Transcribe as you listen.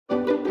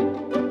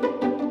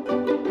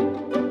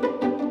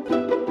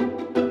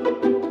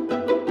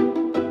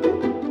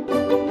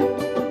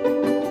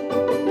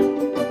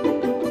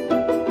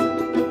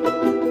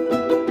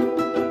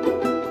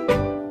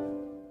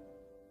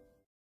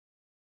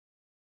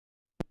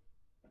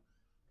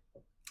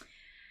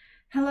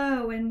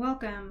Hello and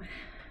welcome.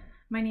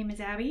 My name is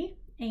Abby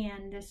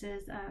and this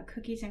is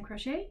Cookies and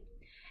Crochet,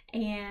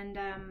 and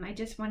I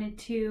just wanted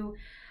to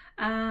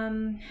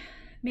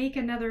make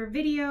another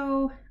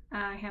video.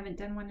 I haven't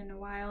done one in a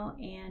while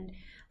and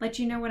let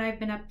you know what I've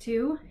been up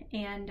to,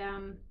 and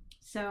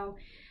so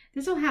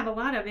this will have a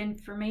lot of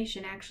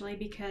information actually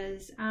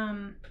because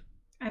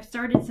I've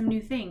started some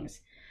new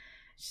things.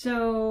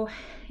 So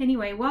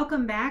anyway,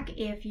 welcome back.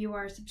 If you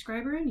are a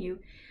subscriber and you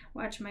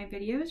watch my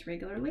videos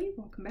regularly,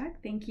 welcome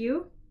back. Thank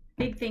you.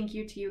 Big thank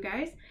you to you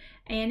guys.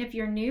 And if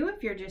you're new,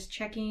 if you're just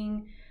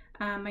checking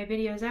my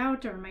videos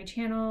out or my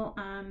channel,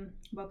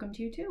 welcome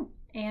to you too.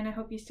 And I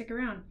hope you stick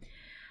around.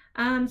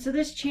 So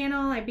this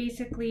channel, I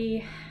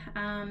basically,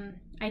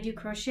 I do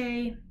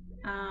crochet.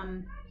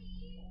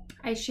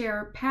 I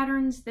share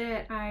patterns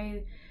that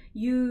I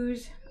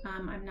use.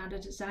 I'm not a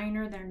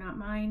designer, they're not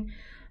mine.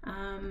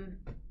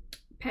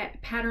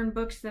 Pattern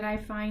books that I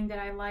find that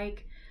I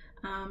like,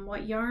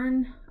 what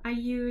yarn I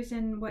use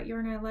and what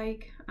yarn I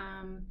like.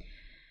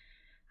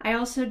 I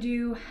also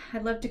I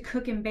love to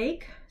cook and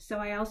bake, so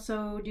I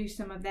also do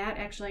some of that.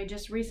 Actually, I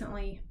just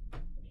recently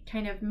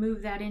kind of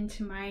moved that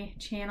into my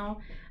channel.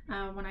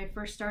 When I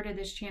first started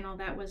this channel,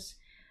 that was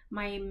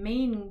my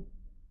main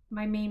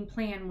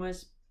plan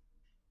was,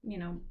 you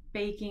know,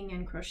 baking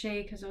and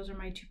crochet, because those are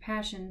my two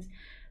passions.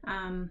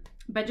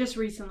 But just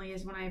recently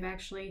is when I've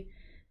actually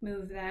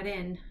moved that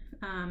in.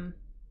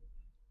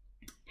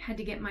 Had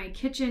to get my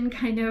kitchen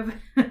kind of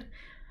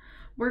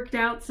worked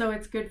out so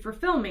it's good for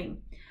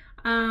filming.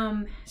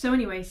 So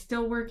anyway,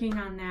 still working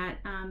on that,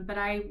 but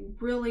I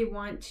really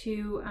want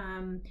to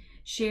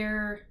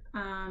share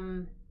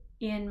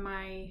in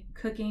my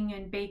cooking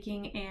and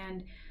baking,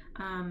 and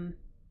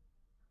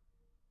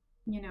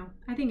you know,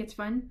 I think it's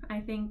fun.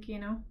 I think, you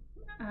know,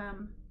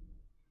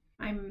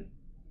 I'm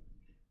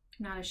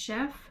not a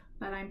chef,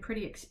 but I'm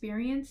pretty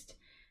experienced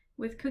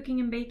with cooking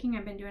and baking.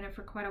 I've been doing it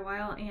for quite a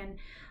while, and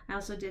I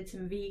also did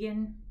some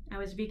vegan. I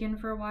was vegan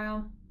for a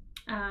while,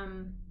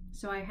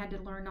 so I had to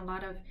learn a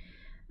lot of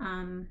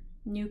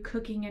new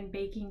cooking and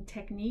baking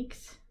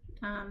techniques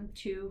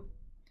to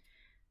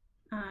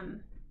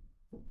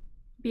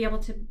be able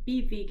to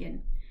be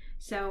vegan.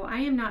 So I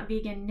am not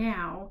vegan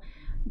now,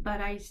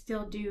 but I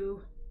still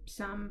do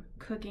some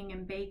cooking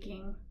and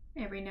baking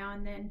every now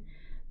and then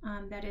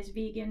that is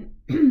vegan.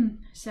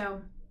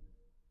 So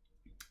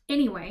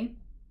anyway,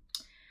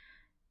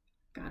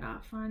 got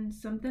off on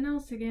something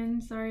else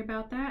again, sorry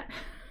about that.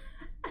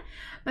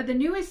 But the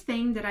newest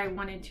thing that I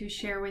wanted to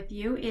share with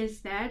you is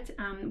that,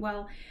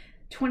 well,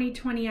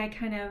 2020 I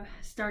kind of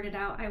started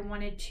out, I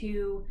wanted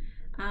to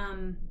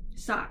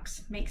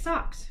make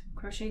socks,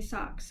 crochet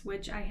socks,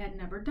 which I had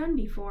never done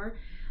before.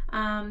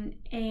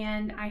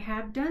 And I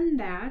have done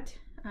that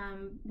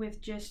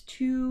with just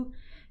two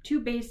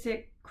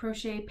basic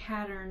crochet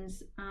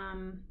patterns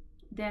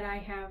that I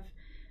have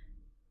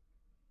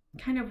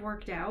kind of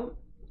worked out.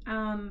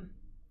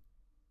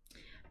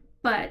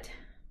 But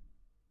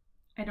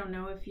I don't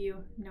know if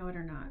you know it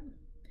or not.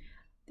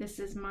 This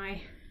is my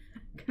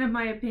kind of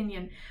my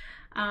opinion.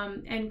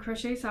 And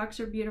crochet socks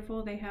are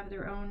beautiful. They have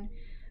their own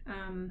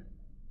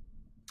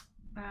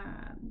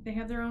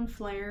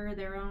flair,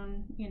 their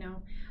own, you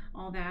know,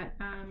 all that.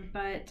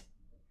 But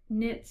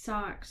knit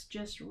socks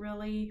just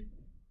really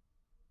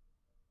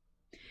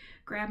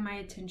grab my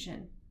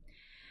attention.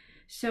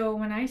 So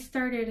when I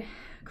started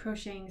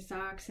crocheting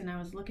socks and I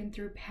was looking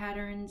through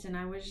patterns, and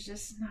I was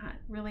just not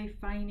really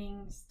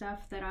finding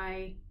stuff that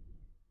I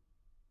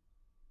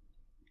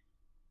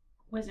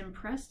was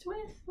impressed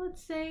with,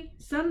 let's say.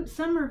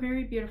 Some are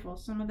very beautiful.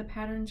 Some of the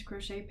patterns,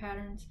 crochet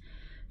patterns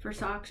for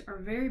socks, are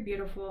very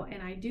beautiful,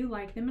 and I do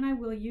like them and I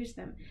will use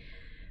them.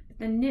 But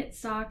the knit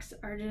socks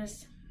are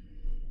just,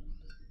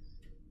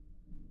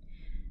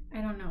 I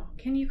don't know,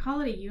 can you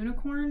call it a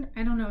unicorn?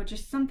 I don't know,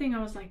 just something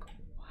I was like,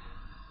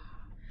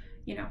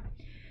 you know.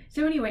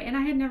 So anyway, and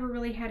I had never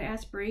really had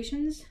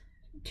aspirations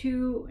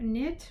to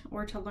knit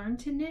or to learn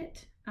to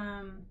knit,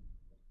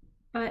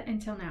 but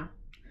until now.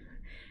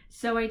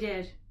 So I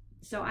did.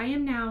 So I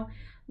am now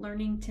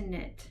learning to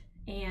knit,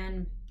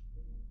 and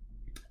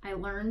I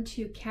learned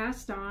to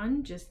cast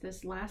on just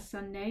this last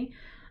Sunday,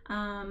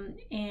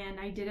 and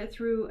I did it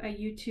through a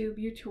YouTube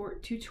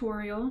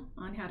tutorial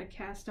on how to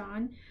cast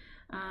on.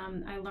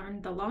 I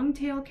learned the long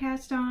tail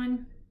cast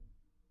on,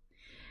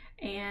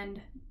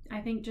 and I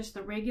think just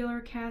the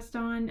regular cast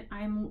on.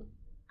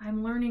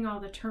 I'm learning all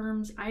the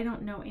terms. I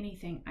don't know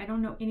anything. I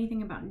don't know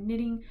anything about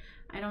knitting.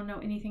 I don't know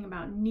anything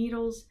about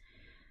needles.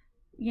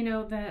 You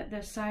know,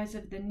 the size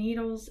of the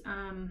needles.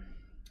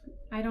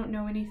 I don't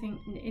know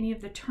any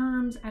of the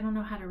terms. I don't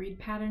know how to read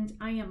patterns.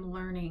 I am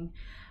learning.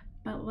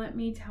 But let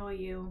me tell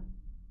you,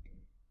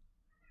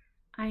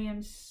 I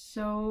am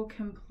so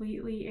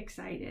completely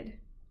excited.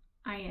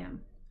 I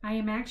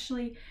am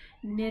actually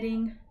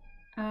knitting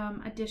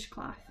a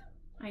dishcloth.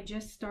 I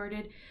just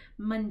started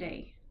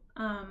Monday.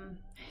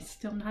 It's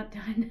still not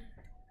done.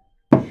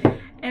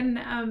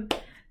 And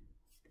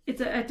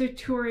it's a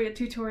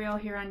tutorial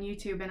here on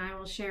YouTube, and I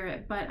will share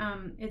it. But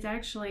it's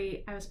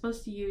actually, I was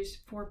supposed to use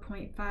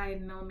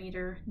 4.5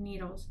 millimeter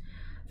needles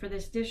for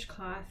this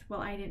dishcloth.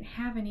 Well, I didn't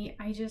have any.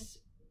 I just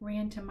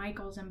ran to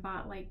Michael's and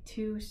bought like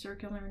 2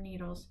 circular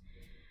needles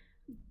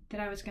that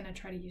I was going to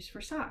try to use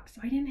for socks.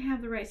 So I didn't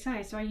have the right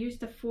size, so I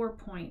used a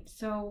 4-point.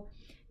 So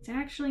it's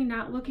actually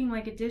not looking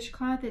like a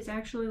dishcloth. It's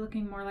actually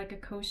looking more like a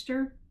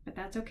coaster, but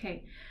that's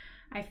okay.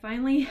 I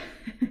finally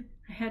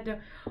I had to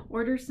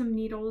order some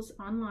needles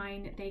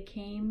online. They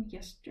came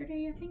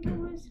yesterday, I think it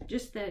was.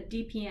 Just the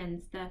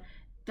DPNs, the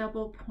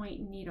double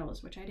point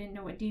needles, which I didn't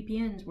know what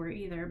DPNs were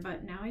either,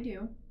 but now I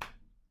do.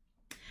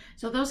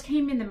 So those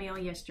came in the mail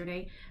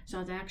yesterday, so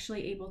I was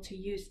actually able to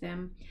use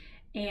them.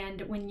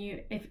 And when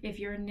you, if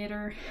you're a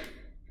knitter,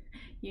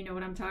 you know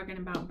what I'm talking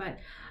about. But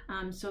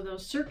so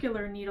those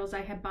circular needles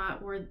I had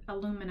bought were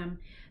aluminum.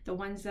 The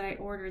ones that I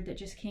ordered that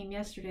just came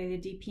yesterday,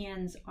 the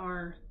DPNs,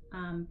 are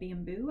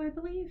bamboo, I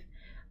believe,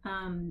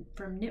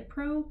 from Knit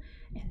Pro,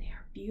 and they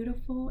are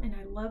beautiful and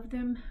I love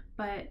them.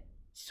 But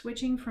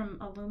switching from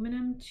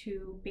aluminum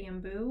to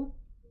bamboo,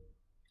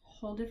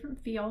 whole different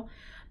feel.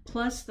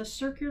 Plus the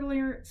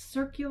circular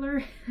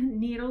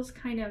needles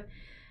kind of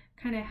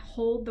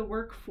hold the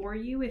work for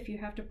you if you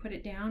have to put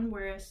it down,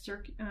 whereas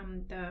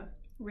the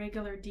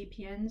regular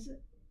DPNs,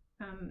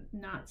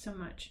 not so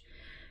much.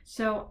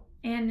 So,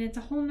 and it's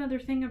a whole nother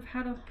thing of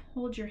how to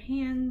hold your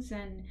hands.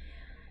 And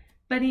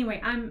but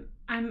anyway, I'm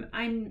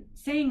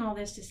saying all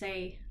this to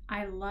say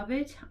I love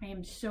it. I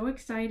am so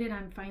excited.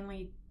 I'm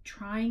finally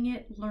trying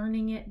it,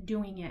 learning it,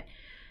 doing it,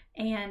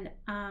 and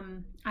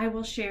I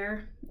will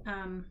share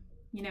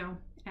you know,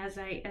 as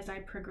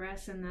I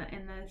progress in the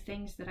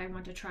things that I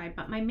want to try.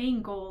 But my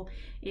main goal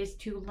is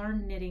to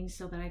learn knitting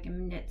so that I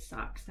can knit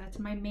socks. That's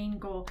my main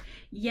goal.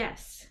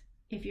 Yes,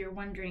 if you're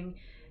wondering,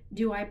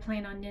 do I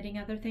plan on knitting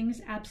other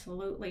things?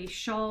 Absolutely.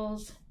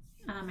 Shawls.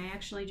 I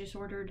actually just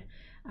ordered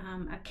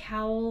a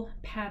cowl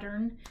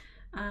pattern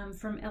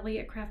from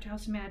Elliot Craft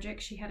House Magic.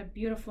 She had a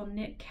beautiful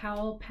knit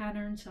cowl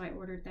pattern, so I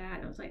ordered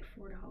that. It was like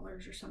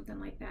 $4 or something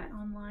like that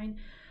online.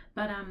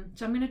 But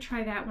so I'm going to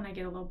try that when I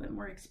get a little bit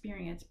more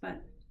experience.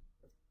 But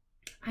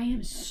I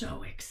am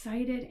so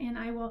excited, and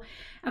I will,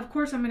 of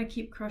course, I'm going to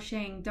keep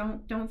crocheting.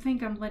 Don't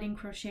think I'm letting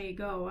crochet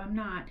go. I'm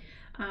not.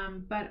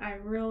 But I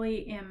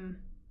really am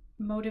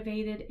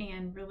motivated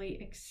and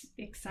really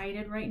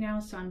excited right now.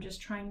 So I'm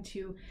just trying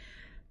to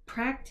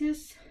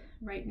practice.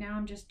 Right now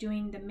I'm just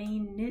doing the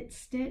main knit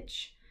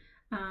stitch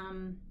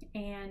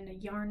and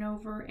yarn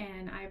over,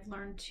 and I've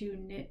learned to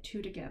knit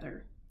 2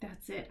 together.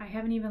 That's it. I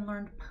haven't even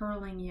learned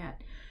purling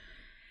yet.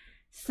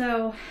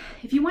 So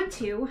if you want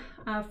to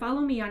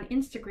follow me on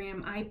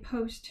Instagram, I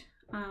post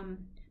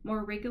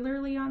more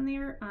regularly on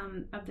there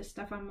of the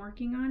stuff I'm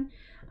working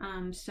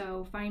on.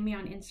 So find me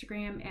on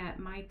Instagram at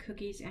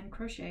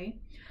mycookiesandcrochet,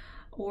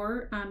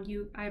 or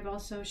I've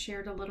also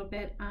shared a little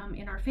bit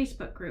in our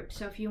Facebook group.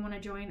 So if you want to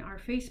join our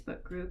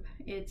Facebook group,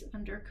 it's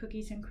under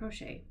Cookies and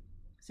Crochet.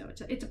 So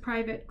it's a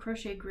private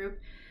crochet group.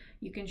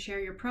 You can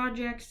share your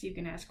projects, you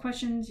can ask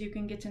questions, you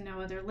can get to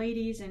know other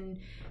ladies and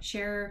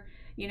share,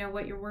 you know,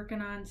 what you're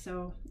working on.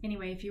 So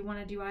anyway, if you want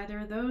to do either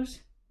of those,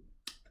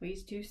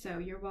 please do so.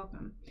 You're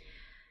welcome.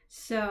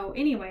 So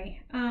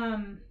anyway,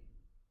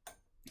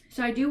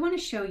 so I do want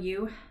to show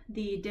you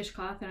the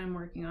dishcloth that I'm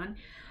working on.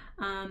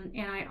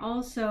 And I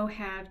also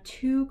have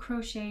 2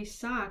 crochet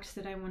socks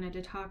that I wanted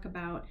to talk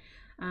about,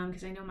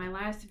 because I know my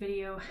last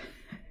video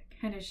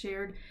kind of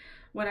shared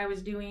what I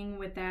was doing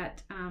with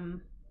that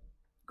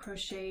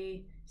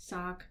crochet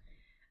sock,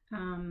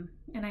 and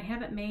I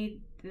haven't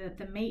made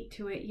the mate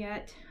to it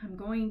yet. I'm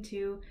going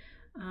to,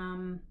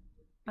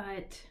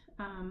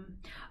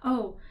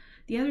 oh,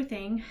 the other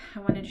thing I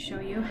wanted to show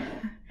you,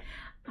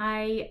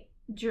 I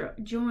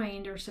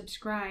joined or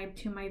subscribed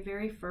to my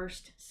very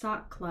first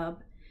sock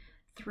club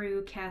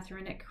through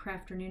Catherine at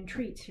Crafternoon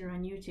Treats here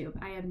on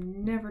YouTube. I have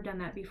never done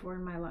that before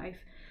in my life,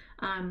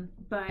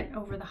 but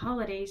over the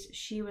holidays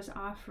she was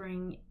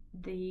offering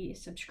the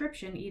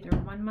subscription, either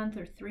 1 month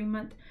or 3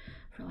 month,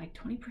 for like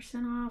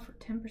 20% off or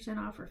 10%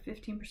 off or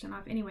 15%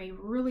 off. Anyway,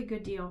 really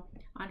good deal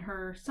on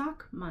her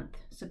sock month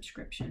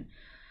subscription.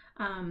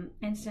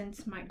 And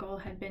since my goal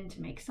had been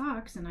to make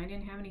socks and I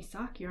didn't have any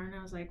sock yarn,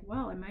 I was like,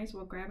 well, I might as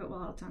well grab it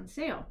while it's on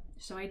sale.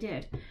 So I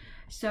did.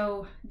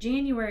 So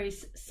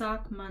January's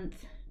sock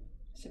month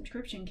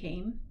subscription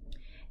came,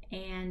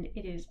 and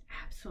it is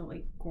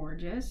absolutely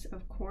gorgeous,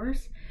 of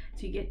course.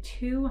 So you get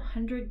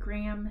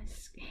 200-gram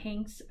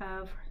hanks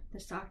of the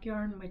sock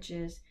yarn, which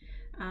is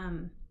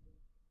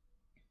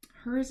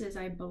hers is,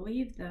 I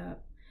believe, the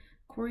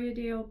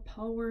Corriedale,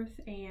 Polworth,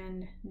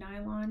 and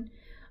nylon.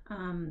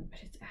 But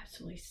it's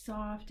absolutely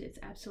soft, it's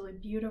absolutely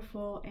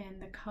beautiful,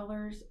 and the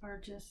colors are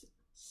just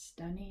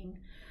stunning.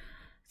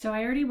 So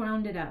I already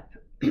wound it up.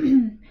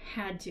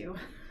 Had to.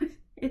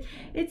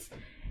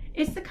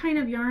 It's the kind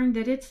of yarn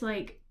that it's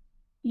like,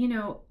 you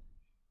know,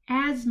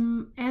 as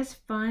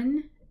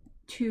fun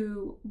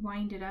to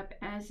wind it up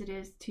as it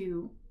is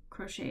to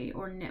crochet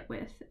or knit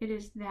with. It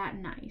is that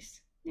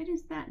nice. It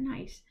is that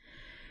nice.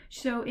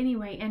 So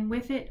anyway, and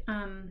with it,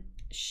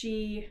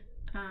 she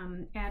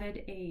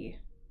added a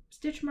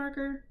stitch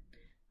marker.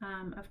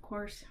 Of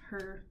course,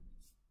 her,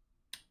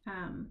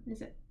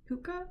 is it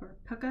puka or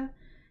puka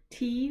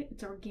tea?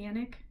 It's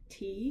organic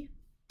tea.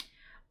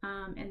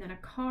 And then a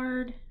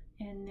card,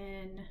 and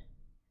then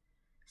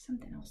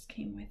something else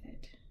came with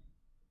it.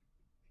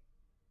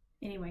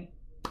 Anyway,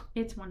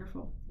 it's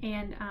wonderful.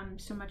 And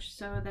so much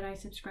so that I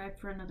subscribed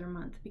for another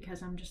month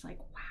because I'm just like,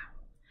 wow.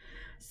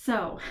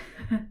 So,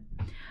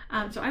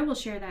 so I will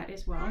share that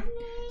as well.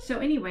 So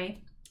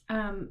anyway,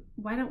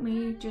 why don't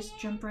we just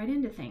jump right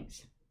into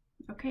things?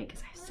 Okay,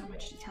 because I have so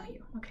much to tell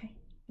you. Okay.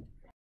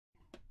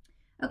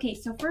 Okay,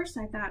 so first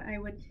I thought I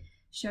would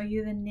show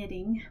you the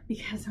knitting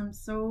because I'm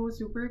so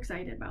super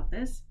excited about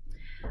this.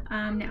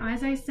 Now,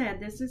 as I said,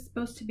 this is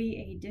supposed to be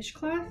a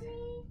dishcloth,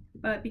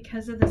 but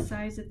because of the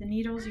size of the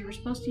needles, you were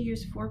supposed to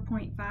use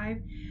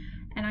 4.5,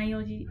 and I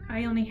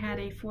only had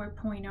a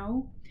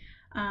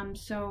 4.0.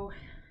 So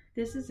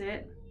this is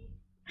it.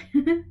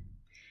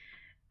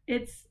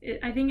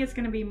 I think it's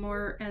going to be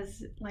more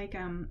as like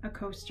a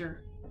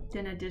coaster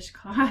than a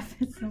dishcloth.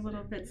 It's a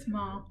little bit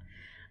small.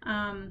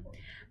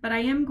 But I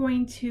am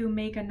going to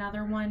make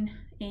another one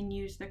and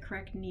use the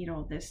correct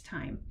needle this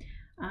time.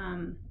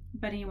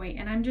 But anyway,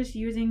 and I'm just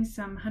using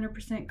some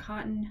 100%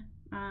 cotton.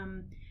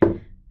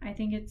 I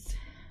think it's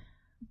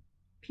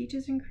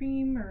Peaches and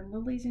Cream or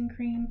Lilies and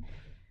Cream.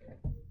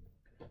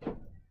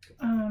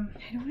 I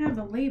don't have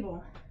the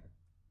label.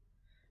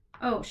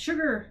 Oh,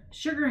 Sugar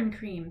and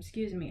Cream,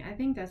 excuse me. I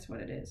think that's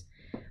what it is.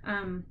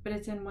 But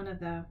it's in one of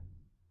the...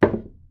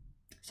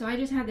 So I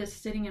just had this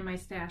sitting in my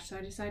stash, so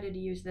I decided to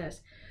use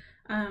this.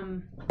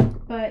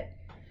 But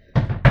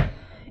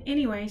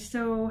anyway,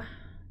 so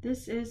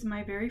this is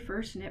my very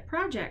first knit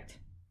project.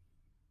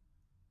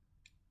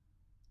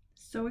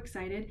 So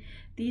excited.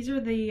 These are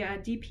the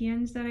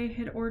DPNs that I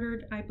had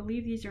ordered. I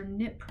believe these are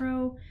Knit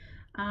Pro.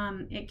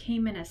 It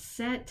came in a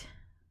set.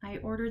 I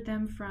ordered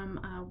them from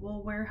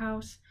Wool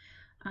Warehouse.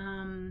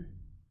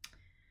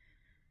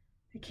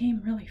 It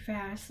came really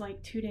fast,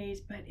 like 2 days,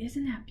 but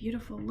isn't that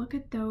beautiful? Look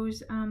at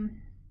those.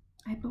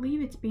 I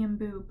believe it's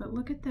bamboo, but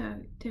look at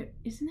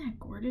isn't that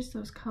gorgeous,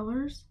 those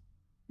colors?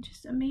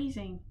 Just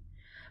amazing.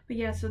 But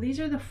yeah, so these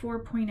are the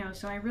 4.0,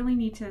 so I really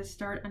need to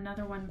start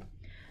another one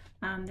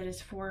that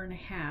is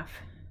 4.5,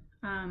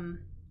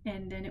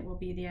 and then it will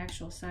be the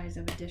actual size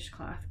of a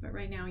dishcloth. But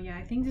right now, yeah,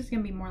 I think this is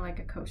gonna be more like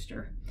a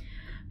coaster.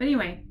 But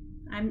anyway,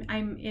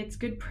 it's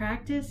good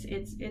practice.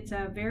 It's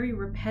a very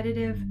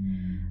repetitive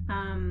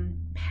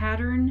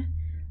pattern,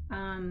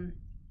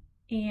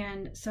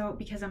 and so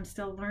because I'm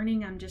still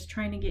learning, I'm just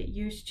trying to get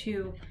used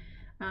to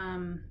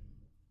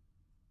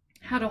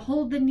how to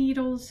hold the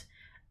needles.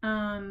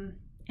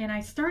 And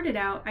I started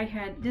out,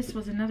 this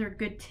was another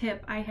good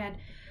tip. I had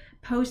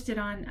posted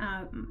on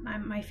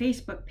my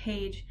Facebook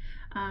page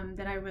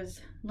that I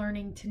was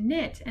learning to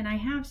knit, and I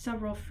have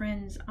several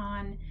friends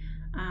on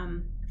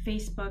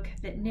Facebook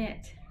that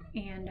knit,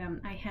 and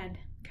I had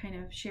kind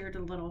of shared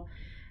a little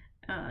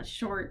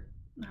short,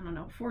 I don't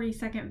know,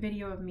 40-second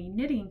video of me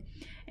knitting,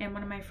 and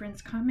one of my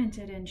friends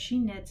commented, and she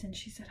knits, and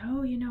she said,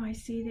 oh, you know, I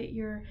see that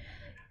you're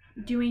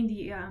doing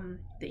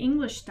the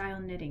English style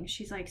knitting.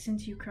 She's like,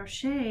 since you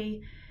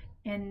crochet,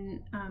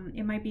 and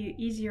it might be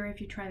easier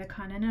if you try the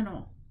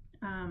continental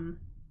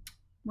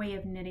way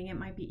of knitting. It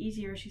might be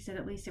easier. She said,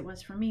 at least it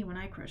was for me when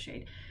I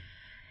crocheted.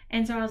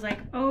 And so I was like,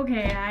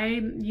 okay,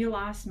 you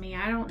lost me.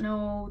 I don't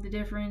know the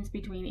difference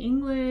between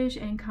English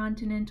and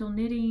continental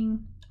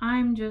knitting.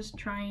 I'm just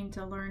trying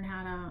to learn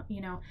how to,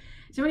 you know.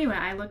 So anyway,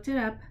 I looked it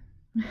up.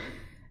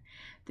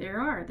 There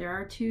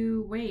are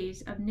two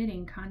ways of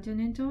knitting,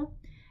 continental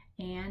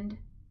and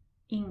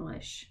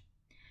English.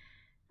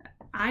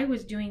 I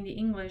was doing the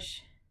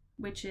English,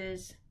 which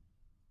is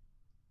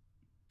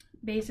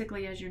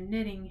basically, as you're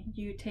knitting,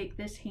 you take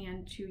this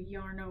hand to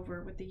yarn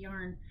over with the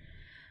yarn.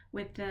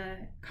 With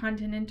the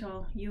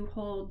continental, you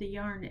hold the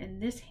yarn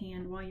in this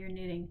hand while you're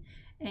knitting,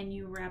 and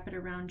you wrap it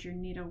around your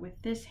needle with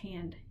this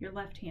hand, your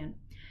left hand.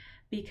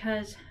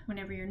 Because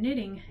whenever you're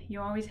knitting, you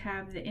always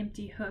have the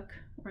empty hook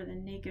or the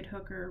naked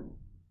hook or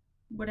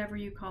whatever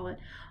you call it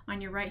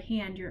on your right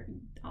hand.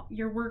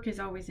 Your work is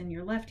always in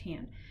your left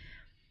hand.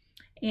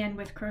 And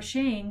with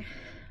crocheting,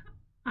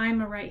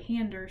 I'm a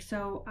right-hander,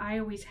 so I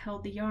always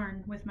held the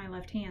yarn with my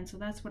left hand, so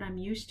that's what I'm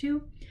used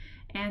to.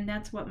 And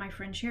that's what my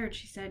friend shared.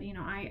 She said, you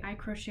know, I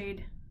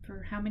crocheted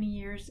for how many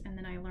years, and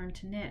then I learned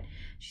to knit.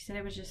 She said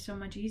it was just so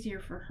much easier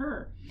for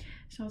her.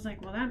 So I was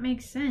like, well, that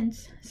makes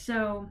sense.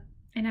 So,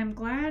 and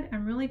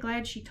I'm really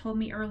glad she told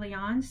me early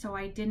on, so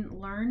I didn't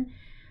learn,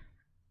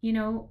 you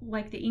know,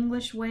 like the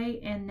English way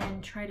and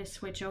then try to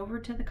switch over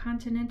to the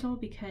continental,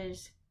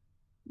 because,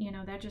 you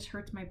know, that just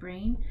hurts my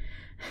brain.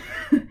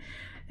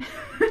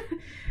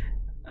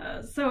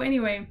 So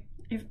anyway,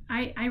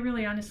 I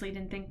really honestly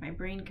didn't think my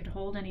brain could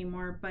hold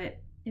anymore, but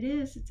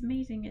it's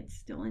amazing, it's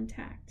still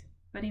intact.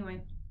 But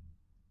anyway,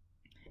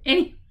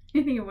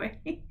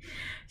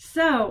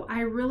 so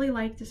I really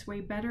like this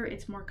way better.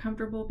 It's more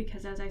comfortable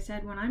because, as I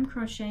said, when I'm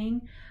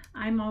crocheting,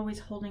 I'm always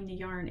holding the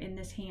yarn in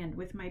this hand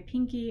with my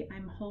pinky.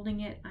 I'm holding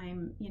it.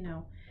 I'm, you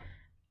know,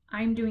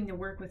 I'm doing the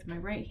work with my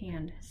right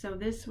hand, so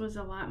this was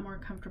a lot more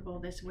comfortable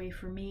this way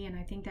for me, and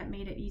I think that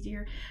made it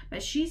easier.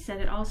 But she said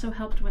it also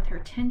helped with her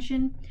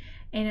tension,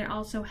 and it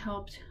also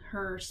helped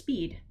her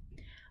speed.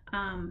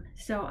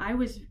 So I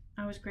was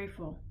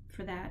grateful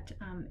for that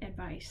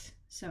advice.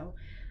 So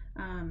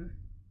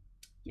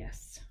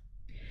yes.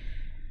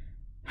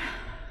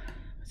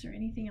 Was there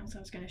anything else I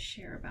was going to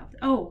share about?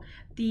 Oh,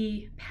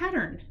 the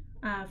pattern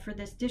for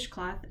this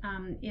dishcloth,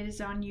 it is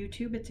on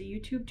YouTube. It's a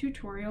YouTube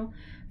tutorial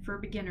for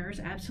beginners,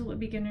 absolute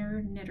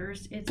beginner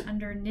knitters. It's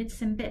under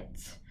Knits and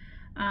Bits,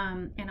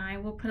 and I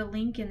will put a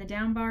link in the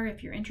down bar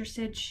if you're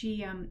interested.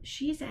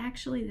 She's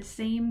actually the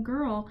same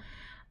girl,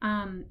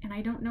 and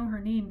I don't know her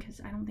name because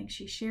I don't think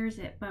she shares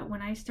it, but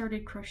when I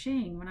started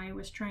crocheting, when I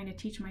was trying to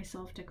teach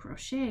myself to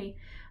crochet,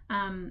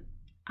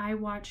 I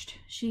watched,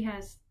 she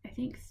has I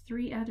think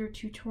 3 other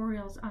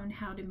tutorials on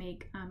how to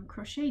make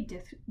crochet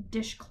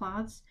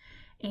dishcloths,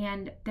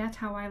 and that's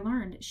how I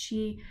learned.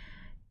 She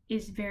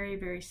is very,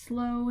 very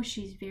slow.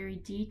 She's very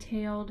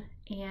detailed,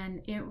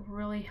 and it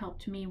really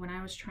helped me when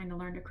I was trying to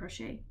learn to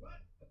crochet.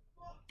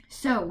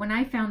 So when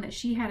I found that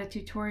she had a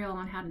tutorial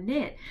on how to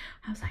knit,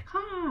 I was like,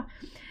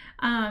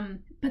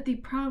 but the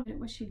problem,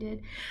 what she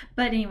did.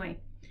 But anyway,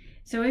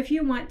 so if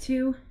you want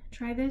to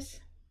try this,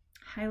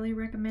 highly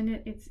recommend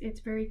it. It's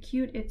very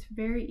cute. It's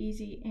very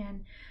easy,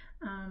 and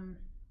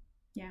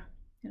yeah,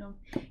 it'll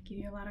give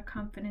you a lot of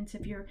confidence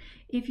if you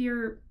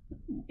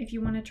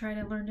want to try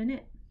to learn to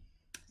knit.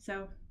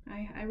 So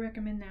I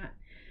recommend that.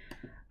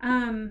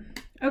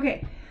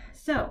 Okay,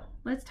 so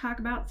let's talk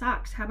about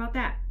socks. How about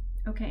that?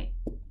 Okay.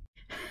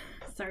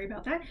 Sorry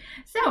about that.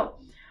 So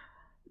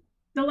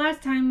the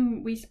last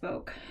time we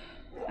spoke,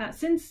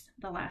 since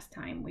the last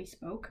time we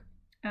spoke,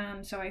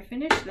 so I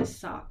finished this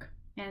sock,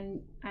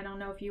 and I don't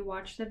know if you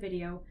watched the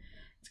video.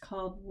 It's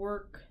called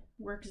Work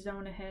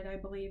Zone Ahead, I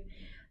believe.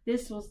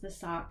 This was the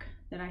sock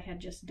that I had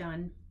just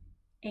done.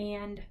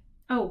 And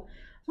oh,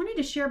 I wanted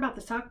to share about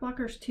the sock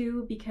blockers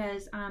too,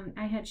 because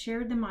I had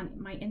shared them on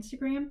my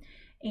Instagram,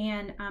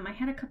 and I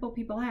had a couple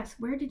people ask,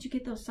 where did you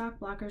get those sock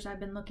blockers? I've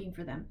been looking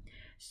for them.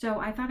 So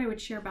I thought I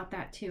would share about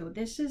that too.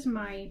 This is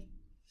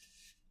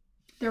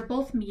they're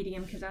both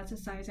medium because that's the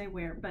size I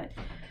wear, but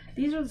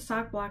these are the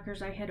sock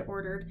blockers I had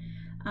ordered,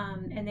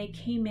 and they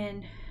came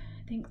in,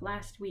 I think,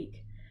 last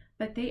week.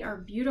 But they are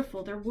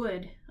beautiful. They're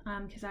wood,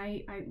 because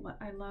I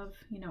love,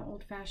 you know,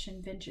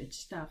 old-fashioned vintage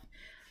stuff.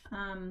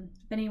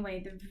 But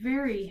anyway, they're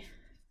very,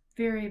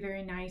 very,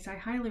 very nice. I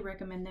highly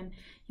recommend them.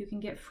 You can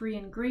get free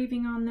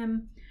engraving on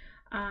them,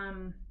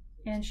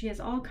 and she has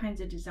all kinds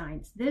of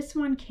designs. This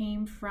one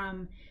came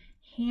from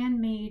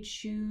Handmade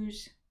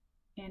Shoes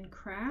and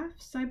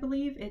Crafts, I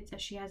believe.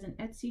 She has an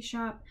Etsy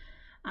shop.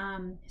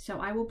 So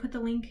I will put the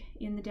link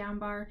in the down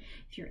bar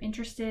if you're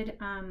interested.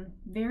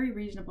 Very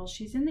reasonable.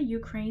 She's in the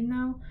Ukraine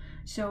though,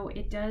 so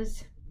it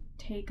does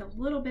take a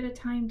little bit of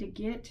time to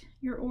get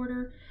your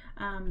order.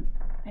 I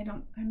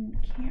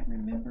can't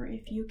remember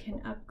if you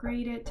can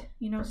upgrade it,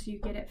 you know, so you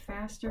get it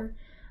faster.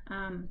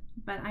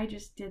 But I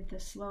just did the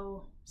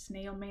slow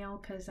snail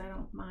mail because I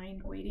don't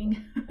mind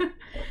waiting.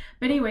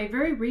 But anyway,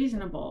 very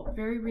reasonable,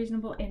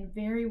 and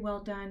very well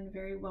done,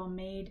 very well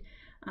made.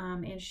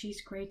 And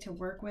she's great to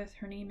work with.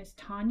 Her name is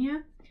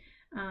Tanya.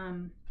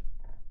 So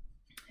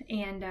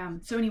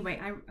anyway,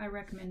 I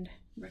recommend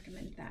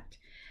that.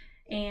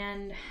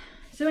 And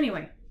so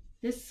anyway,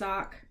 this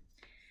sock,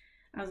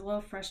 I was a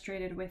little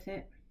frustrated with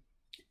it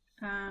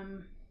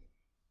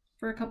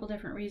for a couple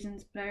different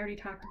reasons, but I already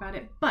talked about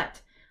it.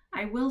 But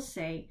I will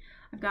say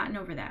I've gotten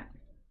over that.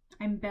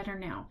 I'm better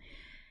now.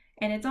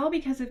 And it's all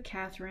because of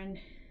Catherine.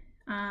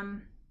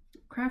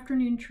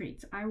 Crafternoon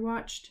Treats. I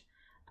watched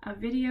a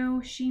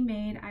video she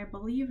made, I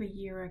believe, a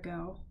year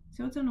ago.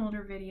 So it's an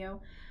older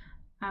video,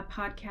 a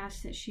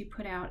podcast that she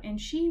put out, and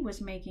she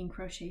was making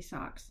crochet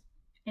socks.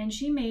 And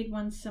she made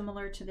one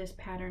similar to this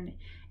pattern.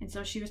 And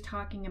so she was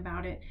talking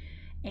about it,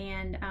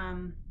 and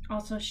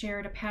also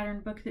shared a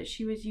pattern book that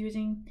she was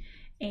using.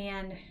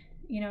 And,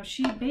 you know,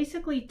 she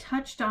basically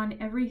touched on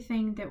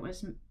everything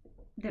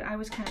that I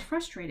was kind of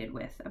frustrated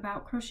with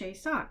about crochet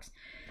socks.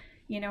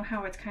 You know,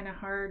 how it's kind of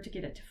hard to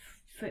get it to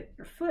fit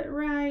your foot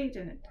right,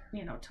 and,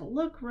 you know, to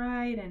look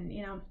right. And,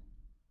 you know,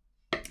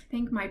 I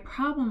think my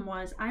problem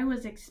was I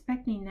was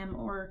expecting them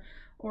or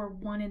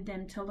wanted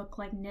them to look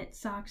like knit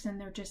socks,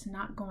 and they're just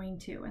not going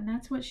to. And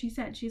that's what she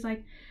said. She's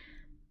like,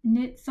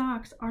 knit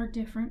socks are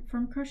different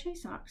from crochet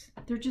socks.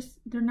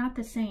 They're not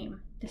the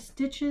same. The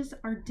stitches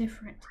are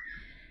different.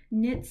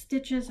 Knit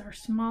stitches are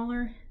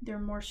smaller, they're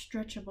more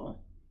stretchable.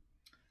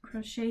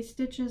 Crochet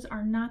stitches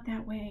are not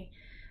that way.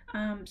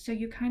 So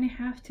you kind of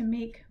have to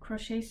make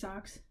crochet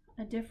socks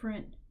a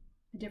different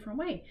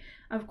way.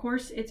 Of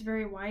course, it's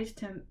very wise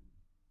to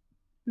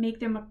make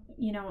them,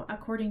 you know,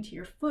 according to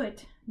your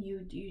foot.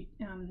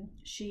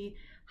 She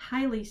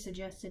highly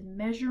suggested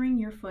measuring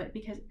your foot,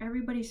 because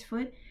everybody's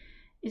foot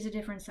is a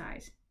different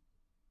size.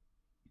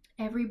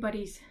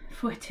 Everybody's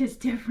foot is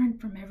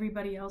different from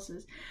everybody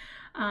else's.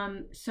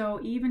 So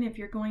even if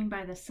you're going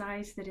by the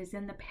size that is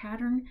in the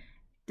pattern,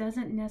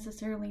 doesn't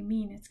necessarily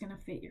mean it's going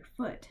to fit your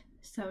foot.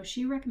 So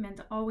she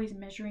recommends always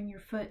measuring your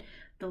foot,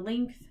 the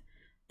length,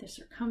 the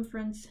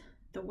circumference,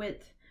 the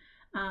width,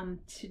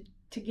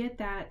 to get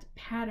that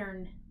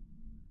pattern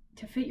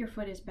to fit your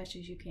foot as best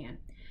as you can.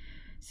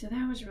 So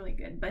that was really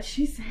good. But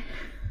she said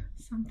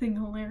something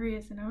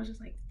hilarious, and I was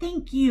just like,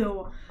 thank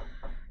you.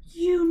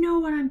 You know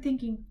what I'm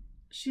thinking.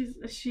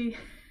 She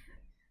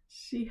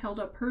held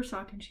up her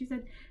sock and she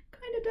said,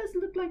 kind of does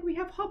look like we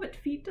have hobbit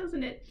feet,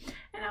 doesn't it?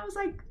 And I was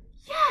like,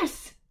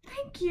 yes,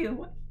 thank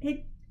you.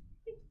 It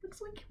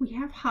looks like we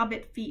have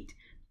hobbit feet.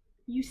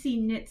 You see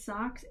knit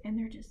socks and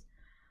they're just,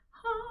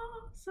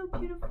 oh, so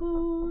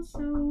beautiful,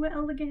 so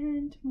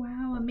elegant,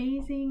 wow,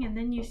 amazing. And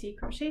then you see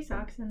crochet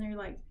socks and they're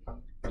like,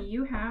 do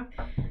you have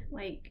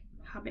like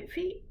hobbit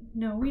feet?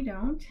 No, we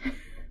don't.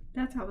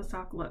 That's how the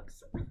sock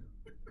looks.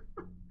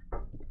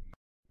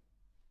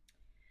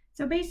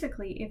 So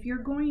basically, if you're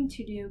going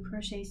to do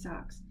crochet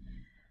socks,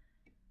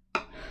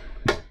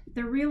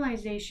 the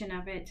realization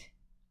of it,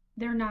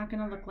 they're not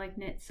going to look like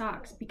knit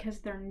socks because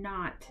they're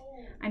not.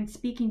 I'm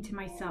speaking to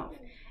myself.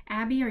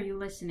 Abby, are you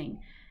listening?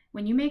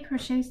 When you make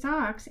crochet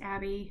socks,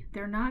 Abby,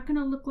 they're not going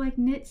to look like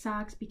knit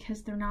socks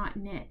because they're not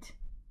knit.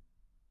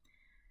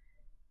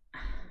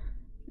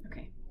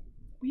 Okay,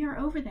 we are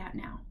over that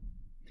now.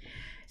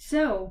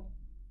 So,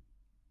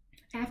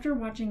 after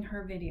watching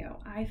her video,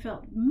 I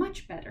felt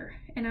much better,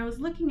 and I was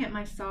looking at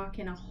my sock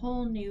in a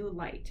whole new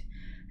light.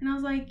 And I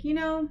was like, you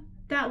know,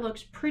 that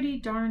looks pretty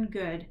darn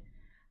good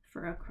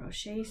for a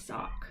crochet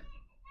sock.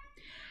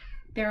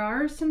 There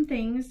are some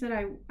things that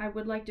I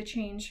would like to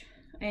change,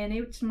 and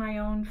it's my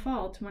own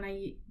fault. When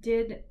I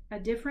did a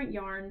different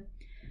yarn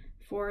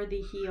for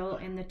the heel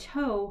and the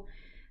toe,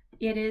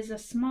 it is a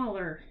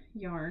smaller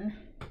yarn,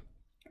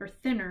 or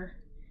thinner,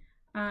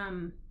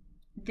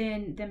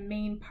 then the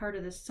main part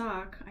of the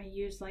sock. I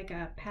use like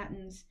a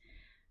Patton's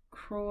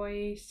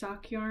Croy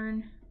sock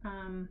yarn,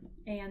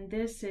 and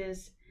this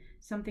is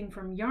something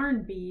from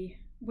Yarn Bee,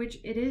 which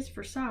it is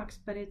for socks,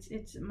 but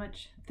it's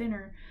much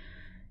thinner.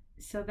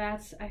 So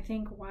that's, I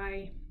think,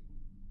 why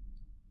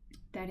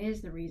that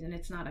is the reason.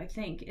 It's not, I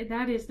think,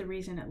 that is the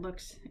reason it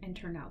looks and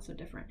turned out so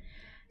different.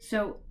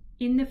 So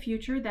in the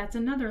future, that's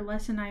another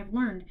lesson I've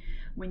learned.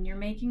 When you're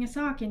making a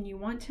sock and you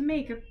want to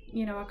make a,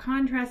 you know, a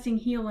contrasting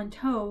heel and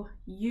toe,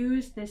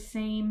 use the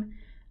same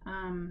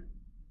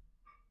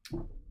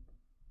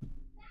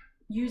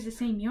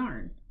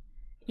yarn.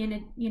 In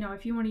a, you know,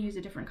 if you want to use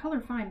a different color,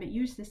 fine, but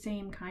use the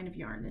same kind of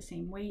yarn, the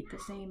same weight, the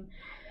same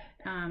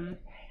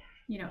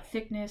you know,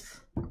 thickness.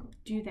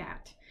 Do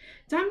that.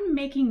 So I'm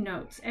making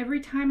notes.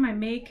 Every time I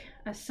make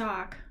a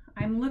sock,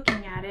 I'm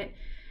looking at it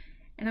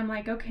and I'm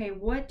like, okay,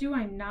 what do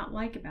I not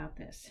like about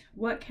this?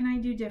 What can I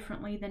do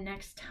differently the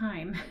next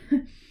time?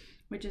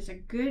 Which is a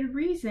good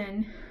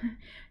reason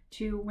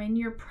to, when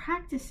you're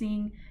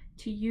practicing,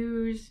 to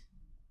use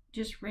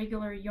just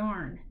regular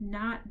yarn,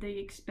 not the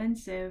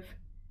expensive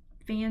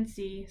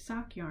fancy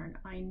sock yarn.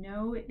 I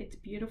know it's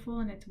beautiful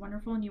and it's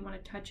wonderful and you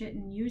want to touch it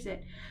and use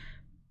it,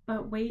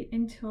 but wait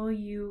until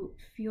you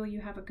feel you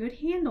have a good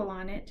handle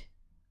on it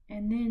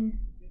and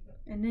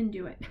then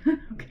do it.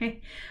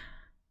 Okay,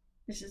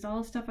 this is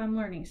all stuff I'm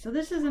learning. So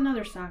this is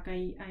another sock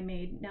I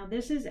made. Now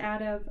this is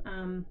out of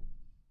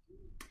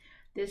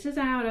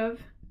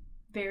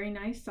very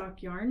nice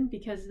sock yarn,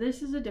 because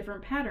this is a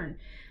different pattern.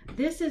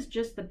 This is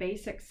just the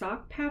basic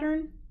sock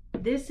pattern.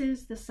 This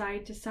is the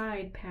side to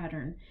side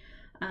pattern.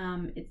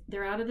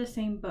 They're out of the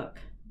same book,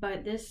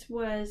 but this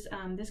was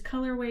this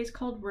colorway is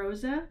called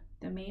Rosa.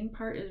 The main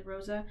part is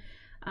Rosa.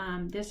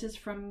 This is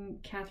from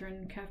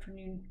Catherine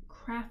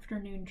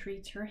Crafternoon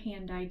Treats, her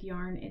hand-dyed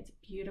yarn. It's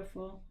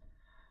beautiful,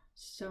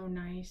 so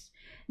nice.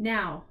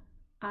 Now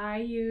I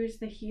use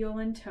the heel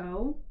and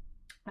toe.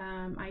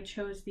 I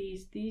chose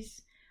these.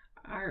 These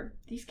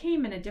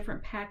came in a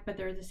different pack, but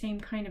they're the same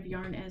kind of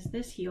yarn as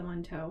this heel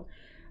and toe.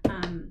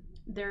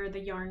 They're the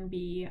Yarn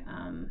Bee.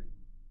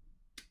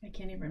 I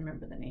can't even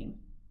remember the name,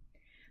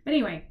 but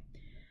anyway,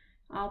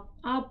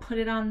 I'll put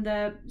it on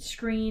the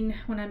screen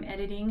when I'm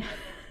editing.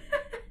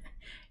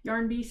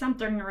 Yarn Bee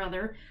something or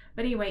other.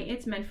 But anyway,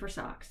 it's meant for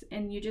socks,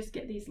 and you just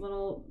get these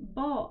little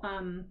ball.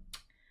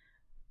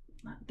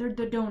 They're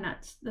the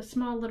donuts, the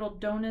small little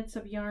donuts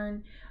of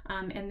yarn,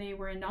 and they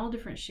were in all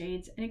different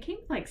shades, and it came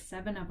with like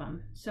 7 of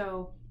them.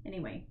 So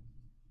anyway,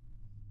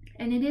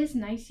 and it is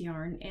nice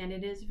yarn, and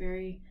it is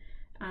very.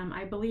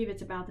 I believe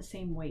it's about the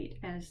same weight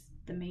as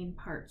the main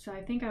part, so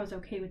I think I was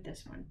okay with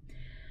this one.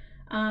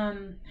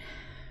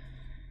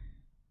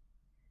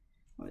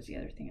 What was the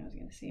other thing I was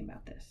going to say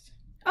about this?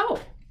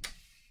 Oh,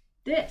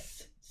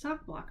 this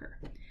sock blocker.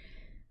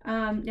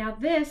 Now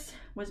this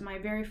was my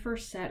very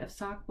first set of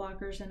sock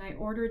blockers, and I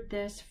ordered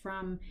this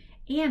from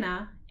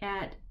Anna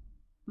at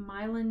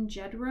Milan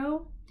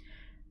Jedro.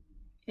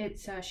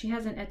 It's she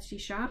has an Etsy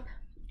shop,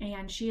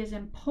 and she is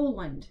in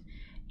Poland.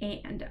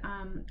 And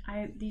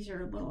these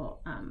are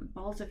little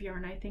balls of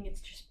yarn. I think it's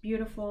just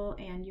beautiful,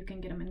 and you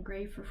can get them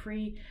engraved for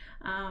free.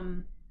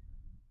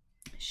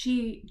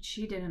 She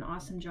did an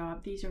awesome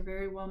job. These are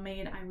very well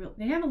made.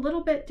 They have a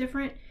little bit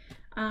different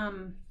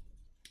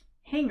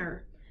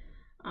hanger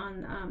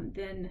on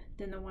than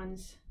the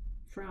ones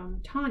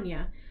from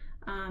Tanya.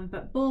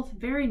 But both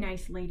very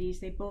nice ladies.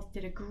 They both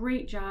did a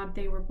great job.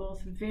 They were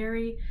both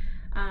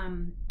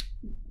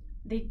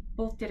they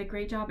both did a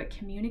great job at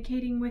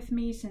communicating with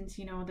me, since,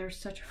 you know, they're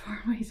such a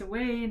far ways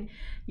away, and,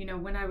 you know,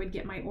 when I would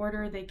get my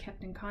order, they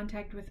kept in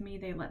contact with me.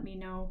 They let me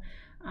know.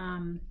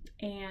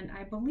 And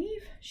I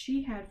believe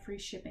she had free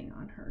shipping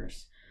on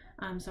hers.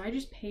 So I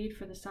just paid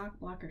for the sock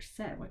blocker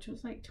set, which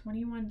was like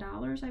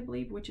 $21, I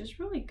believe, which is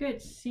really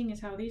good, seeing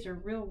as how these are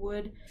real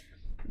wood,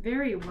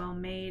 very well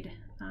made,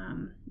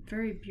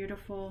 very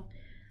beautiful.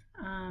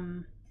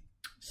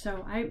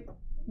 So I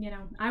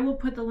will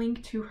put the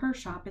link to her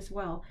shop as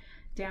well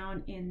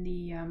down in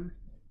the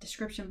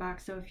description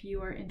box, so if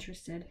you are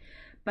interested.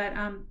 But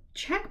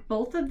check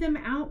both of them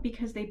out,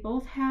 because they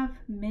both have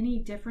many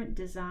different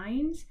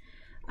designs.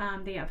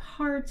 They have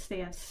hearts, they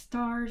have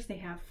stars, they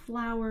have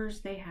flowers,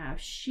 they have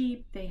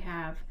sheep, they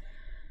have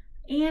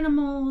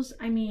animals.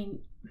 I mean,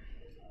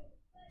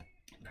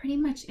 pretty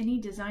much any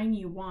design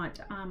you want.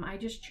 I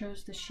just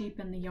chose the sheep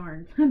and the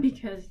yarn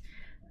because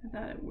I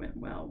thought it went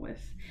well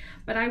with,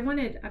 but I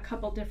wanted a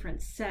couple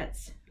different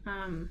sets.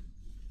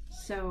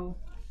 So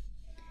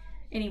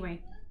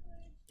anyway,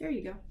 there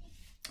you go.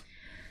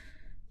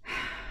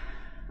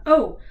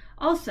 Oh,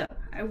 also,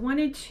 I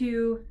wanted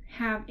to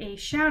have a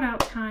shout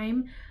out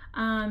time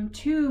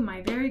to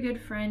my very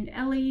good friend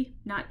Allie.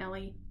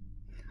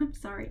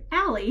 Sorry.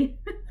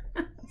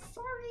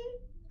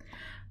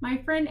 My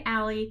friend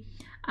Allie.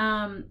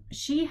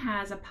 She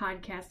has a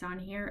podcast on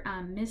here,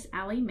 Miss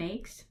Allie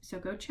Makes, so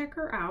go check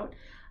her out.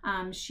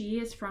 She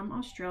is from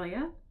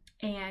Australia,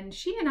 and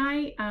she and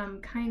I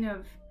kind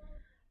of,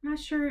 not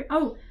sure,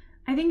 oh,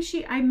 I think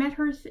I met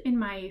her in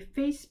my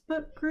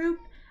Facebook group,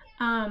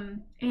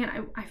 and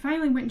I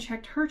finally went and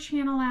checked her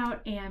channel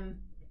out, and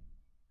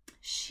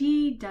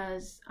she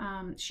does,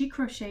 she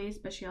crochets,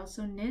 but she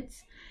also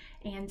knits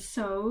and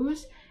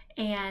sews,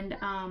 and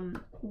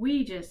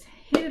we just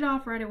hit it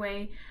off right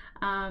away.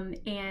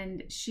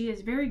 And she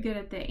is very good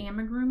at the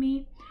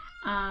amigurumi,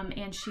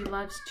 and she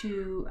loves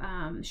to,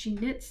 she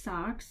knits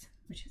socks,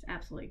 which is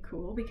absolutely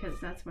cool because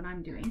that's what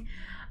I'm doing.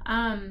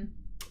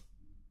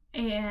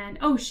 And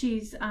oh,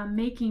 she's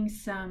making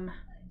some,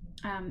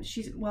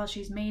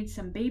 she's made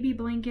some baby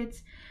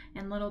blankets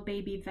and little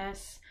baby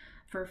vests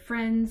for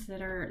friends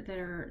that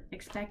are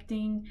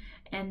expecting.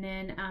 And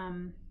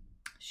then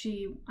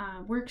she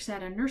works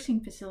at a nursing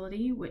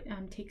facility,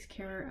 takes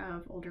care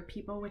of older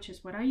people, which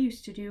is what I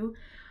used to do,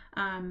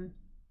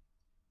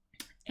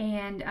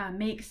 and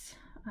makes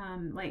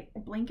like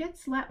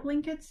blankets, lap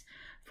blankets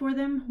for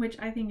them, which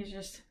I think is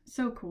just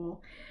so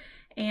cool.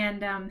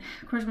 And of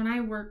course, when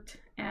I worked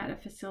at a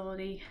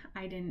facility,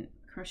 I didn't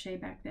crochet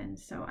back then,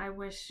 so I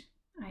wish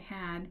I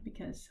had,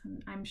 because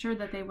I'm sure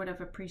that they would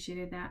have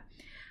appreciated that.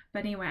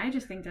 But anyway, I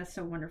just think that's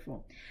so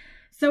wonderful.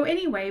 So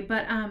anyway,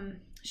 but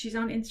she's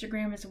on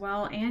Instagram as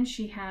well, and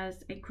she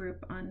has a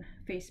group on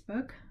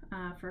Facebook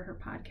for her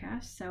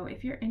podcast. So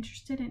if you're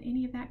interested in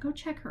any of that, go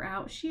check her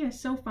out. She is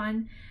so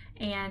fun,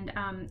 and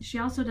she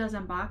also does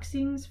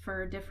unboxings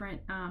for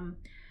different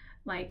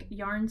like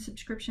yarn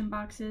subscription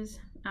boxes.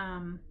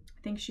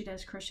 I think she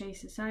does Crochet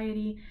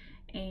Society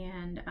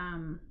and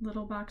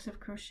Little Box of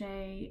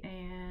Crochet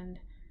and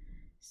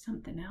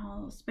something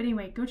else. But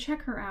anyway, go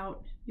check her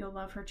out. You'll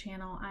love her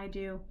channel. I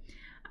do.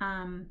 Hi,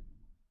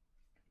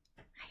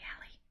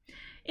 Allie.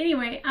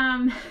 Anyway,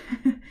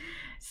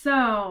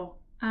 so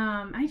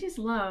I just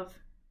love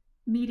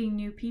meeting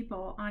new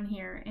people on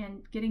here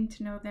and getting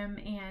to know them.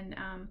 And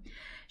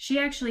she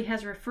actually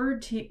has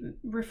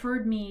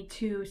referred me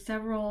to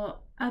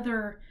several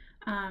other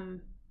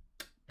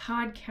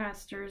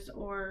podcasters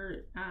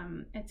or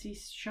Etsy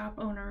shop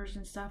owners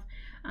and stuff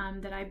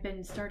that I've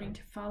been starting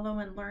to follow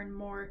and learn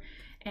more,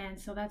 and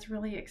so that's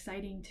really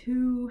exciting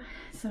too.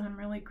 So I'm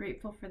really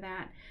grateful for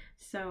that.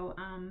 So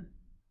I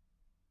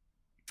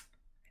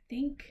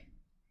think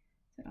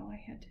that's all I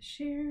had to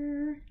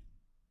share. I'm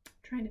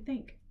trying to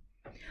think.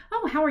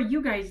 Oh, how are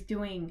you guys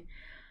doing?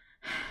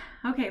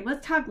 Okay,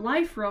 let's talk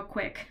life real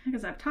quick,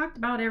 because I've talked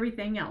about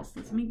everything else.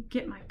 Let me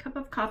get my cup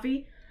of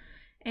coffee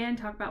and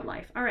talk about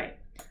life. All right,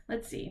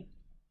 let's see.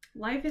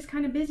 Life is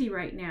kind of busy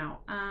right now.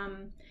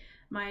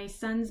 My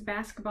son's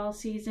basketball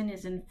season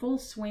is in full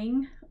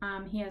swing.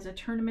 He has a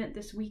tournament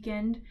this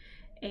weekend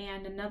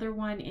and another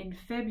one in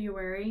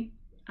February.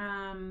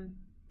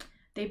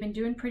 They've been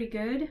doing pretty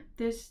good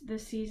this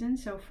season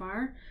so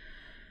far.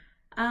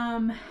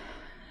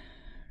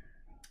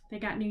 They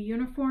got new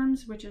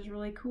uniforms, which is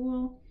really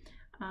cool.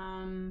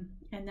 And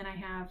then I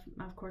have,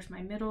 of course,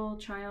 my middle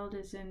child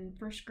is in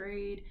 1st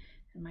grade,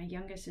 and my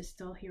youngest is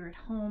still here at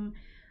home.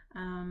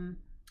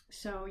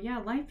 So yeah,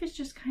 life is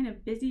just kind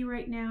of busy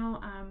right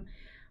now.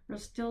 We're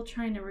still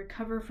trying to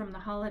recover from the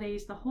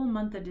holidays. The whole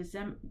month of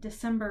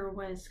December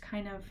was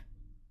kind of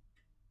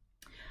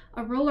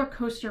a roller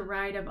coaster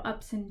ride of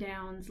ups and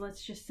downs,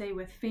 let's just say,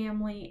 with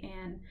family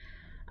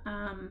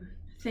and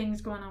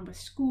things going on with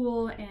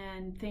school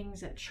and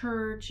things at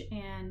church,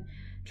 and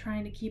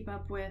trying to keep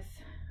up with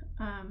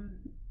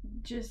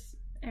just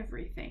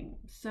everything.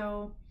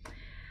 So,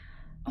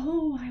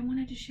 oh, I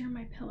wanted to share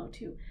my pillow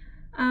too.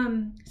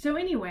 So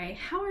anyway,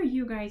 how are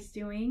you guys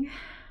doing?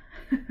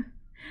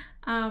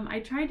 I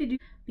tried to do,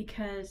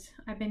 because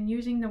I've been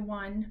using the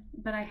one,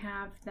 but I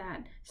have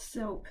that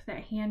soap,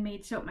 that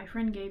handmade soap my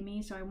friend gave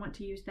me, so I want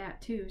to use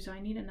that too. So I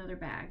need another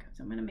bag,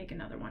 so I'm gonna make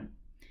another one.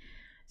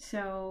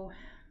 So,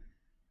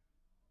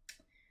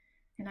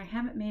 and I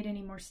haven't made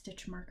any more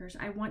stitch markers.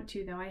 I want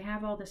to though. I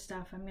have all the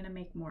stuff. I'm gonna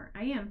make more.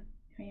 I am.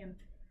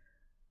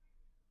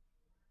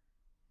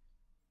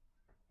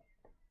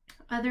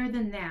 Other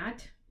than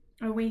that,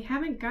 we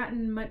haven't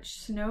gotten much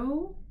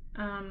snow.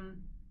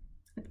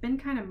 It's been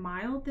kind of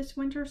mild this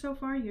winter so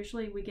far.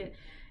 Usually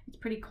it's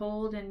pretty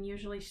cold and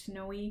usually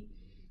snowy,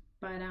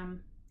 but it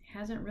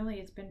hasn't really.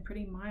 It's been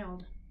pretty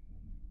mild,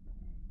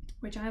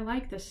 which I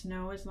like the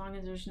snow as long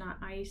as there's not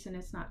ice and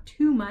it's not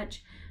too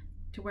much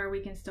to where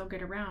we can still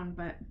get around.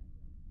 But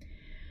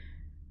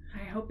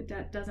I hope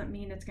that doesn't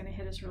mean it's going to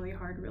hit us really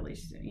hard, really,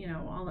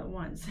 all at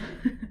once.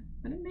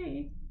 But it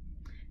may.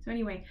 So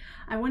anyway,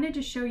 I wanted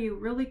to show you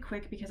really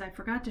quick, because I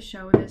forgot to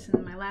show this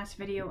in my last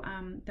video,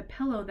 the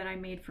pillow that I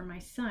made for my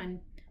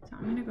son. So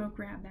I'm gonna go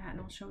grab that and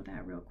I'll show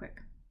that real quick.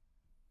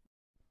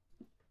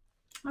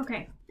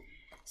 Okay,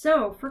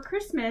 so for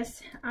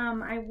Christmas,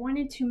 I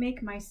wanted to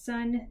make my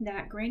son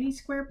that granny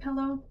square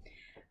pillow.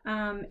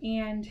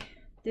 And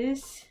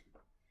this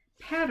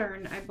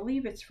pattern, I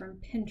believe it's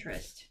from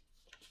Pinterest.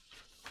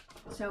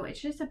 So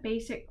it's just a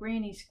basic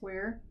granny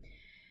square.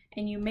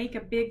 And you make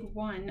a big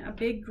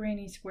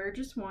granny square,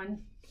 just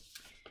one,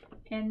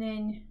 and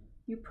then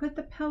you put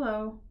the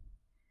pillow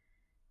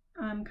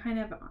kind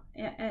of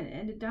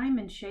at a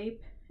diamond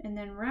shape, and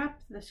then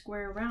wrap the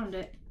square around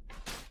it,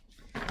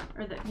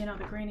 or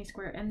the granny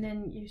square, and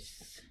then you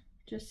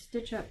just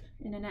stitch up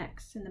in an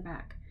X in the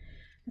back.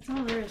 That's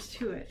all there is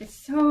to it. It's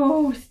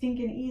so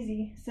stinking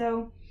easy.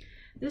 So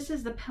this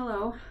is the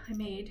pillow I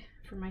made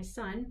for my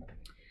son.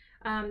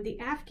 The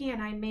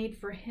Afghan I made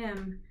for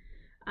him,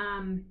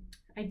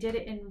 I did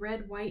it in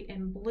red, white,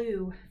 and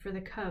blue for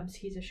the Cubs.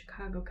 He's a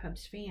Chicago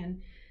Cubs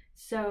fan.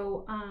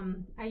 So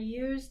I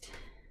used,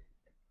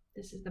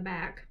 this is the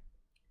back,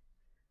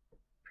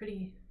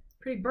 pretty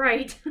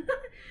bright.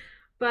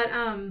 But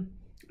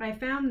I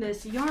found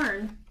this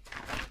yarn.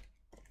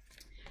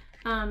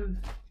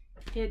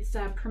 It's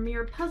a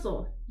Premier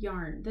Puzzle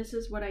yarn. This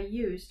is what I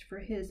used for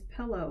his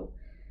pillow.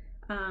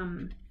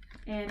 And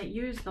it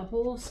used the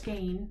whole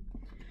skein.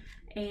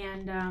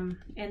 And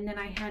then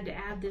I had to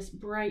add this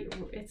bright,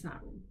 it's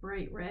not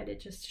bright red,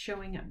 it's just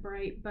showing up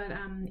bright, but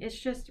it's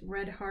just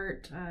Red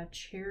Heart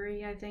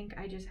Cherry, I think.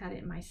 I just had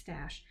it in my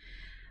stash.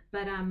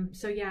 But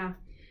so yeah,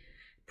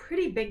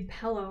 pretty big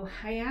pillow.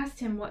 I asked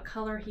him what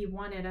color he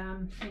wanted,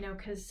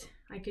 because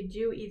I could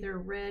do either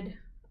red,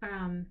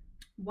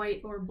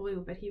 white, or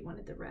blue, but he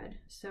wanted the red.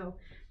 So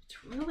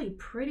it's really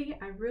pretty.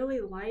 I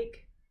really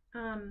like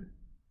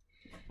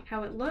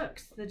how it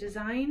looks, the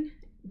design,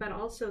 but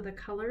also the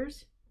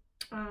colors.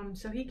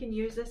 So he can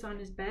use this on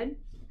his bed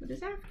with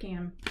his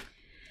Afghan.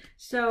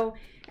 So,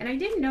 and I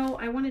didn't know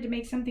I wanted to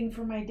make something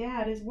for my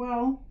dad as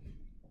well.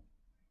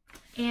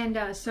 And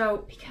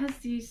so because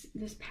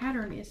this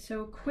pattern is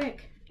so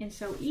quick and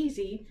so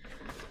easy,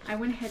 I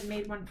went ahead and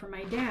made one for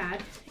my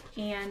dad.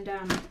 And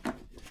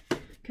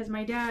because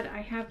my dad, I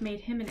have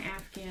made him an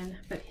Afghan,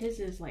 but his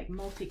is like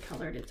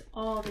multicolored. It's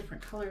all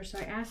different colors. So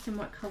I asked him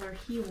what color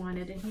he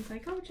wanted, and he's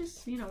like, oh,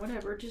 just,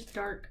 whatever, just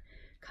dark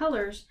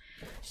colors.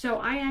 So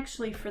I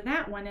actually, for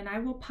that one, and I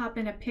will pop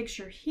in a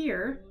picture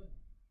here.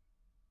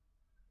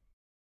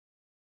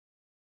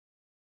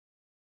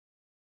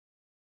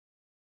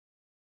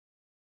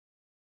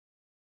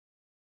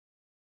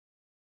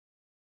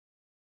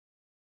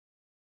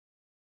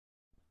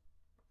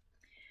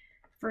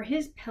 For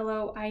his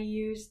pillow, I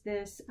used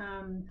this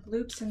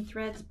Loops and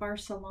Threads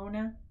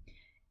Barcelona,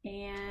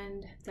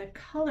 and the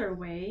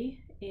colorway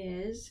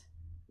is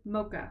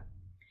Mocha.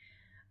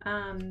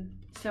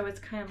 So it's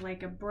kind of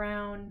like a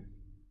brown,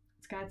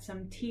 it's got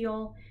some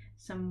teal,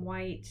 some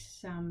white,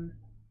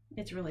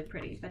 it's really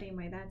pretty. But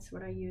anyway, that's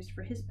what I used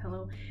for his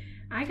pillow.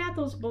 I got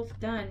those both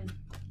done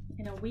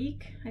in a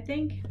week, I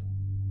think.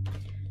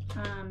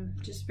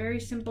 Just very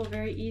simple,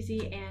 very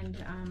easy,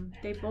 and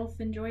they both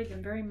enjoyed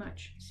them very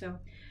much. So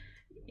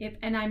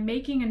and I'm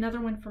making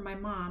another one for my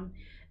mom.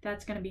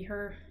 That's going to be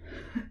her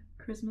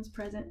Christmas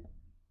present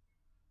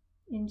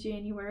in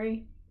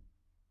January.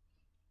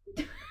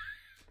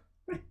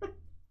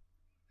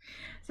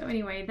 So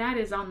anyway, that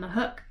is on the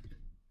hook.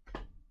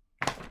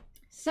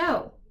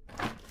 So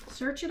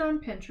search it on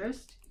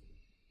Pinterest.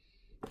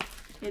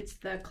 It's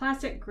the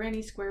classic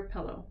granny square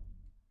pillow.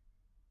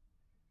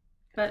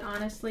 But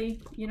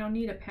honestly, you don't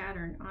need a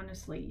pattern,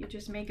 honestly. You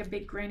just make a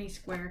big granny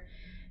square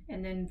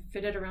and then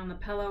fit it around the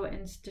pillow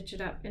and stitch it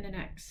up in an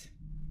X.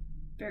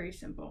 Very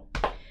simple.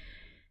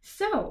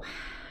 So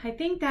I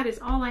think that is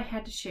all I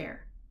had to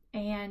share.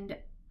 And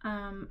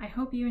I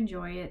hope you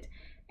enjoy it.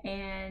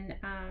 And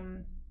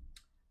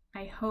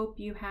I hope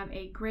you have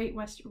a great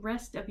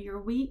rest of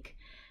your week.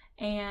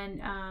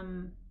 And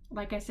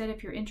like I said,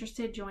 if you're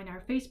interested, join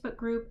our Facebook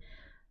group.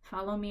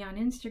 Follow me on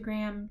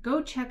Instagram.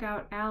 Go check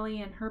out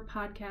Allie and her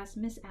podcast,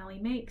 Miss Allie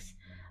Makes.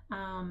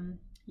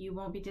 You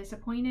won't be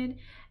disappointed,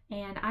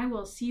 and I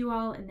will see you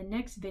all in the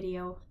next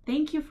video.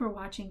 Thank you for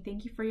watching.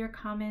 Thank you for your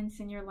comments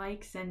and your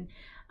likes, and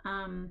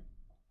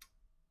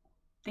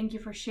thank you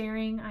for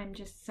sharing. I'm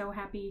just so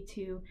happy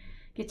to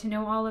get to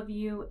know all of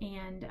you,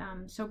 and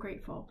so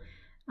grateful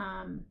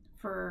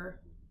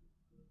for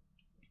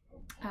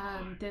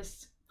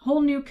this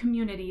whole new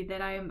community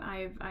that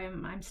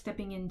I'm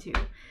stepping into.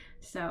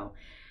 So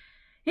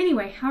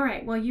anyway, all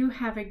right, well, you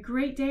have a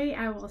great day.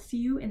 I will see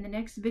you in the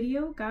next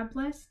video. God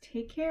bless.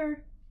 Take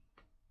care.